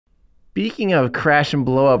Speaking of crash and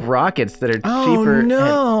blow up rockets that are cheaper. Oh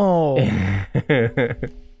no!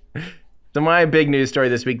 So my big news story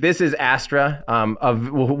this week. This is Astra,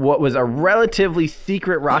 of what was a relatively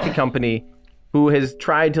secret rocket company who has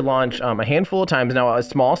tried to launch a handful of times now, a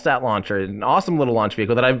small sat launcher, an awesome little launch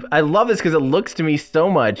vehicle that I love this because it looks to me so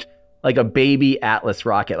much like a baby Atlas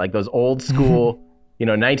rocket, like those old school,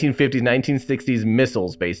 1950s, 1960s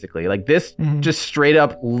missiles, basically. Like this just straight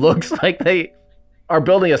up looks like they are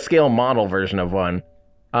building a scale model version of one.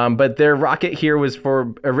 But their rocket here was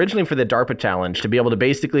originally for the DARPA challenge to be able to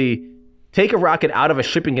basically take a rocket out of a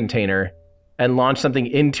shipping container and launch something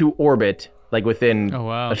into orbit, like within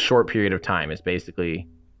a short period of time. It's basically,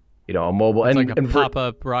 a mobile. It's like a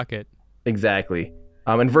pop-up rocket. Exactly.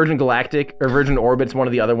 And Virgin Galactic or Virgin Orbit's one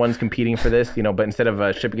of the other ones competing for this, but instead of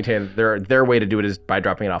a shipping container, their way to do it is by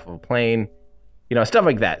dropping it off of a plane, stuff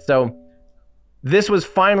like that. So this was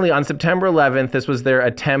finally on September 11th. This was their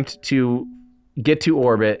attempt to get to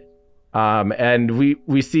orbit. And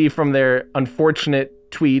we see from their unfortunate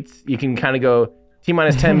tweets, you can kind of go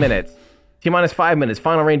T-minus 10 minutes, T-minus 5 minutes,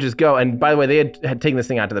 final ranges go. And by the way, they had taken this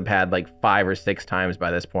thing out to the pad like 5 or 6 times by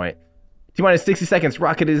this point. T-minus 60 seconds,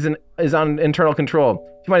 rocket is on internal control.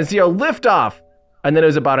 T-minus 0, liftoff. And then it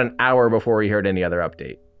was about an hour before we heard any other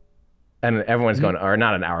update. And everyone's going, or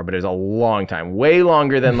not an hour, but it was a long time, way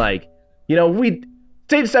longer than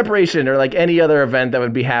stage separation or like any other event that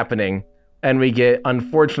would be happening. And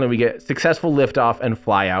unfortunately, we get successful liftoff and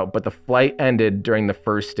fly out, but the flight ended during the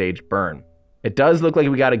first stage burn. It does look like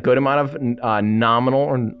we got a good amount of nominal,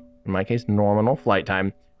 or in my case, nominal flight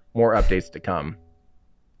time. More updates to come.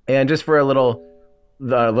 And just for the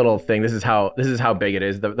little thing, this is how big it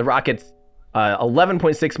is. The rocket's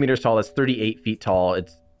 11.6 meters tall. That's 38 feet tall.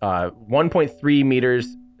 It's 1.3 meters,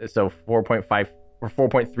 so 4.5 or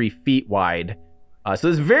 4.3 feet wide. So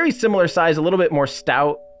it's very similar size, a little bit more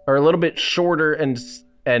stout, or a little bit shorter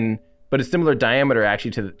but a similar diameter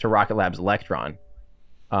actually to Rocket Lab's Electron.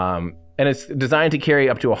 And it's designed to carry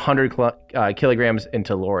up to 100 kilograms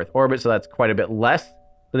into low Earth orbit, so that's quite a bit less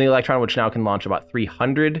than the Electron, which now can launch about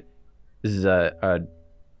 300. This is a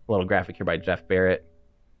little graphic here by Jeff Barrett.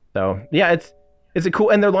 So yeah, it's a cool,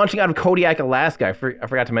 and they're launching out of Kodiak, Alaska. I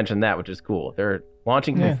forgot to mention that, which is cool. They're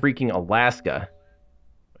launching from freaking Alaska,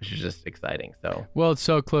 which is just exciting. So well, it's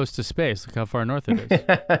so close to space. Look how far north it is.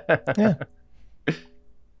 Yeah.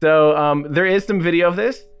 So there is some video of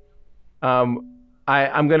this. I'm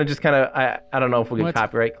gonna just kind of I don't know if we'll get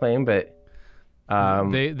copyright claim, but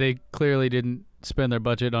they clearly didn't spend their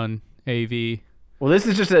budget on AV. Well, this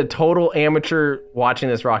is just a total amateur watching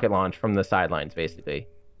this rocket launch from the sidelines, basically.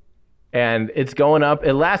 And it's going up.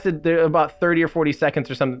 It lasted about 30 or 40 seconds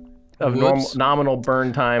or some of nominal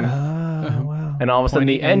burn time. Oh, wow. And all of a sudden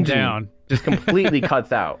the engine just completely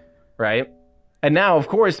cuts out, right? And now, of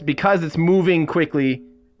course, because it's moving quickly,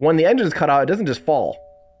 when the engine's cut out, it doesn't just fall.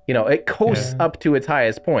 It coasts up to its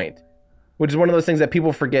highest point, which is one of those things that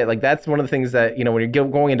people forget. Like, that's one of the things that, when you're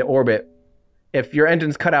going into orbit, if your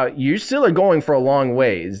engine's cut out, you still are going for a long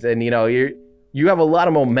ways. And, you have a lot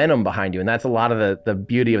of momentum behind you. And that's a lot of the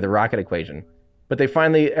beauty of the rocket equation. But they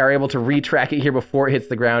finally are able to retrack it here before it hits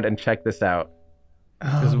the ground. And check this out.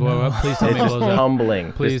 Does it blow up? Please tell me it blows up.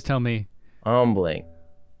 Humbling. Please tell me. Humbling.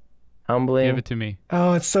 Give it to me.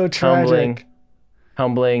 Oh, it's so tragic.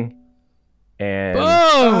 Humbling. And boom!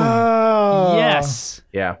 Oh. Yes.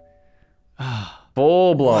 Yeah.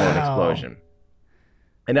 Full-blown explosion.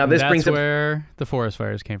 And now this brings up where the forest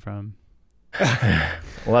fires came from.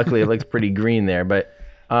 Luckily, it looks pretty green there. But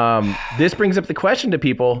this brings up the question to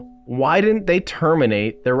people: why didn't they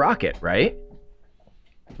terminate their rocket? Right?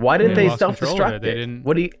 Why didn't they self-destruct it?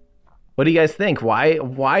 What do you guys think?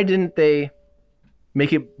 Why didn't they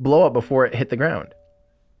make it blow up before it hit the ground?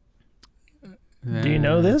 Do you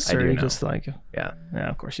know this, or you just yeah,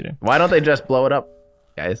 of course you do. Why don't they just blow it up,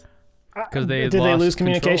 guys? Because did they lose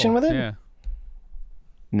communication with it? Yeah.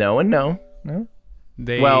 No and no. No.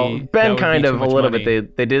 Ben kind of a little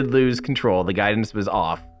bit. They did lose control. The guidance was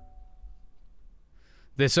off.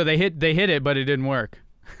 So they hit it, but it didn't work.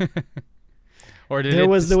 Or there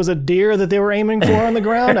was a deer that they were aiming for on the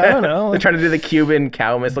ground. I don't know. They're trying to do the Cuban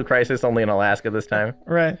cow missile crisis, only in Alaska this time.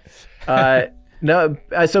 Right. No.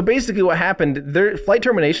 So basically, what happened? Their flight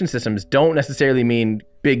termination systems don't necessarily mean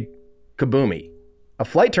big kaboomy. A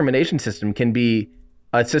flight termination system can be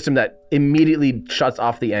a system that immediately shuts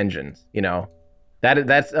off the engines.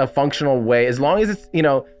 That's a functional way, as long as it's,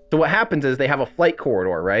 so what happens is they have a flight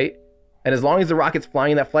corridor, right? And as long as the rocket's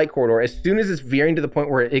flying in that flight corridor, as soon as it's veering to the point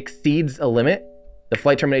where it exceeds a limit, the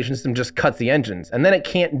flight termination system just cuts the engines. And then it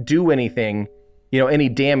can't do anything any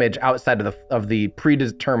damage outside of the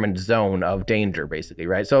predetermined zone of danger, basically,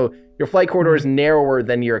 right? So your flight corridor is narrower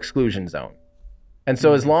than your exclusion zone. And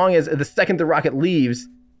so as long as the second the rocket leaves,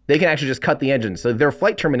 they can actually just cut the engine. So their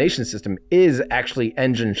flight termination system is actually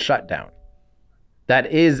engine shutdown.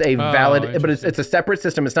 That is a valid, but it's a separate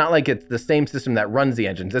system. It's not like it's the same system that runs the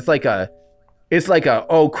engines. It's like a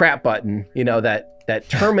oh crap button, that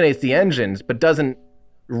terminates the engines, but doesn't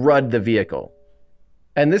rud the vehicle.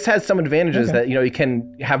 And this has some advantages that, you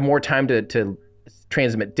can have more time to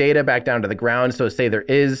transmit data back down to the ground. So say there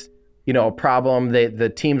is, a problem, the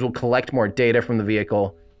teams will collect more data from the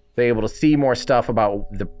vehicle. They're able to see more stuff about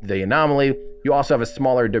the anomaly. You also have a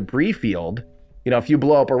smaller debris field. If you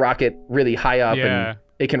blow up a rocket really high up, and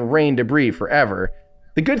it can rain debris forever.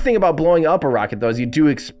 The good thing about blowing up a rocket, though, is you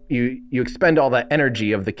expend all that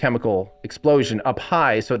energy of the chemical explosion up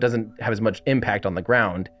high, so it doesn't have as much impact on the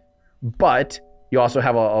ground. But you also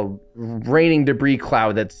have a raining debris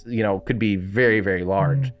cloud that's could be very, very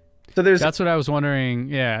large. So that's what I was wondering.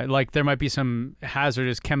 Yeah, like there might be some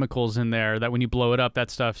hazardous chemicals in there that when you blow it up, that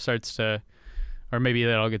stuff starts to, or maybe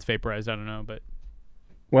that all gets vaporized. I don't know, but.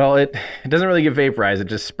 Well, it doesn't really get vaporized. It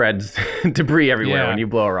just spreads debris everywhere when you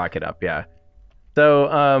blow a rocket up. Yeah. So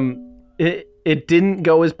it didn't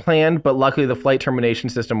go as planned, but luckily the flight termination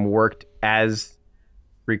system worked as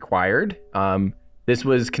required. This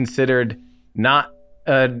was considered not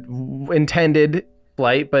intended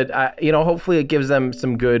flight, but hopefully it gives them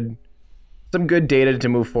some good data to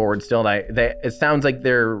move forward still. It sounds like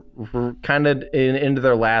they're kind of into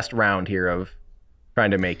their last round here of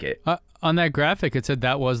trying to make it. On that graphic, it said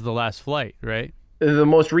that was the last flight, right? The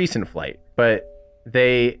most recent flight, but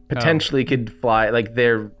they potentially could fly. Like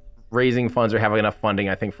they're raising funds or having enough funding,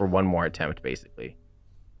 I think, for one more attempt, basically,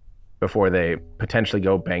 before they potentially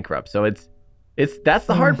go bankrupt. So that's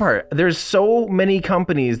the hard part. There's so many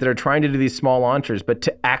companies that are trying to do these small launchers, but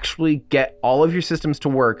to actually get all of your systems to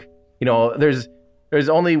work, there's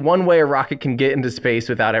only one way a rocket can get into space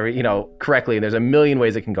without correctly. There's a million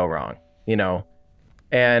ways it can go wrong,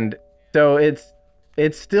 and so it's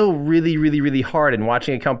still really, really, really hard. And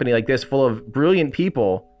watching a company like this full of brilliant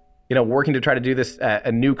people, working to try to do this at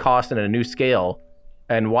a new cost and at a new scale,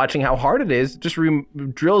 and watching how hard it is, just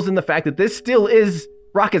drills in the fact that this still is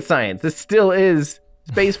rocket science. This still is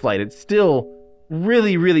space flight. It's still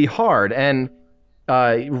really, really hard. And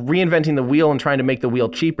reinventing the wheel and trying to make the wheel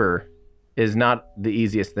cheaper is not the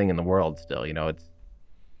easiest thing in the world still. It's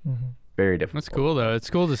very difficult. That's cool, though. It's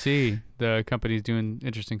cool to see the companies doing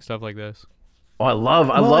interesting stuff like this. Oh, I love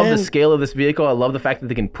the scale of this vehicle. I love the fact that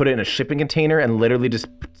they can put it in a shipping container and literally just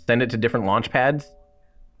send it to different launch pads.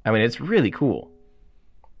 I mean, it's really cool.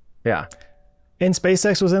 Yeah. And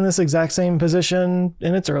SpaceX was in this exact same position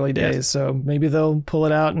in its early days, so maybe they'll pull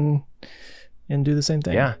it out and do the same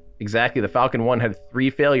thing. Yeah, exactly. The Falcon 1 had 3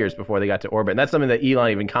 failures before they got to orbit. And that's something that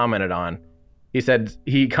Elon even commented on.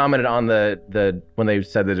 He commented on the when they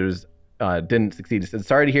said that it was didn't succeed. He said,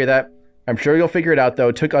 "Sorry to hear that. I'm sure you'll figure it out, though.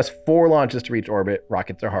 It took us 4 launches to reach orbit.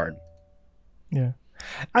 Rockets are hard." Yeah.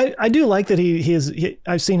 I do like that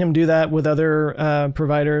I've seen him do that with other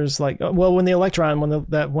providers. Like, when the Electron,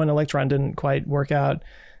 when Electron didn't quite work out,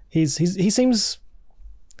 he seems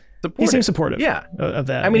supportive. He seems supportive. Yeah. Of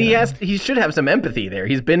that. I mean, he should have some empathy there.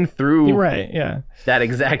 He's been through that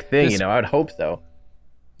exact thing. I would hope so.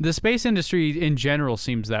 The space industry in general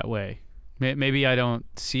seems that way. Maybe I don't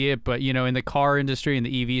see it, but in the car industry, in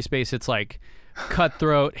the EV space, it's like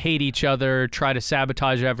cutthroat, hate each other, try to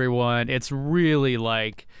sabotage everyone. It's really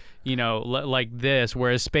like, like this.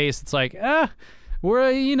 Whereas space, it's like,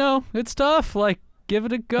 we're, it's tough. Like, give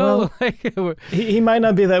it a go. Well, he might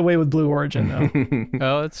not be that way with Blue Origin, though.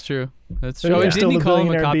 Oh, that's true. That's true. Didn't he call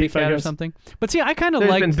him a copycat or something? But see, I kind of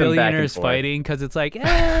like billionaires fighting because it's like,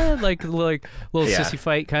 like little sissy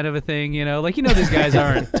fight kind of a thing, Like, these guys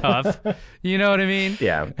aren't tough. You know what I mean?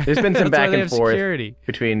 Yeah. There's been some back and forth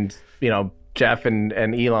between, Jeff and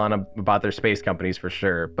Elon about their space companies for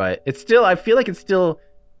sure. But it's still, I feel like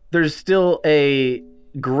there's still a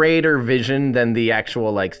greater vision than the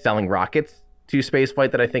actual, like, selling rockets to space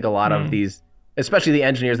flight that I think a lot of these, especially the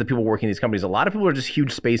engineers, the people working in these companies, a lot of people are just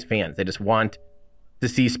huge space fans. They just want to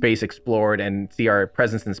see space explored and see our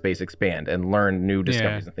presence in space expand and learn new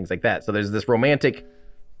discoveries and things like that. So there's this romantic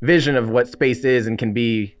vision of what space is and can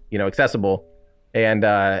be, accessible. And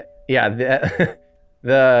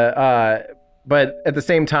but at the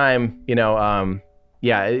same time,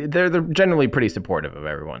 they're generally pretty supportive of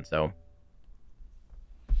everyone. So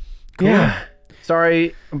cool. Yeah.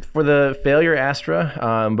 Sorry for the failure,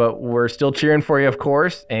 Astra, but we're still cheering for you, of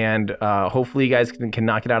course, and hopefully you guys can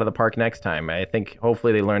knock it out of the park next time. I think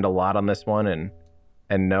hopefully they learned a lot on this one, and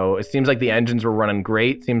and no, it seems like the engines were running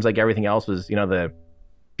great. Seems like everything else was, the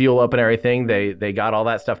fuel up and everything. They got all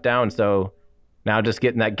that stuff down. So now just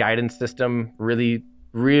getting that guidance system really,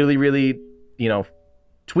 really, really,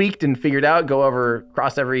 tweaked and figured out,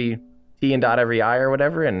 cross every T and dot every I or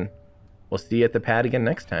whatever, and we'll see you at the pad again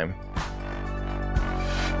next time.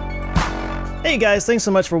 Hey guys, thanks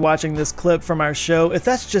so much for watching this clip from our show. If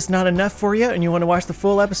that's just not enough for you and you want to watch the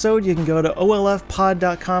full episode, you can go to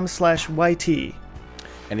olfpod.com/YT.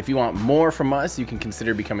 And if you want more from us, you can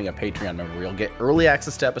consider becoming a Patreon member. You'll get early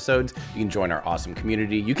access to episodes. You can join our awesome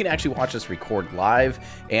community. You can actually watch us record live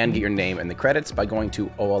and get your name in the credits by going to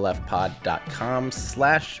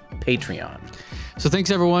olfpod.com/Patreon. So thanks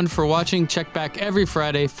everyone for watching. Check back every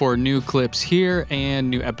Friday for new clips here and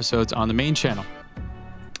new episodes on the main channel.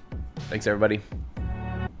 Thanks, everybody.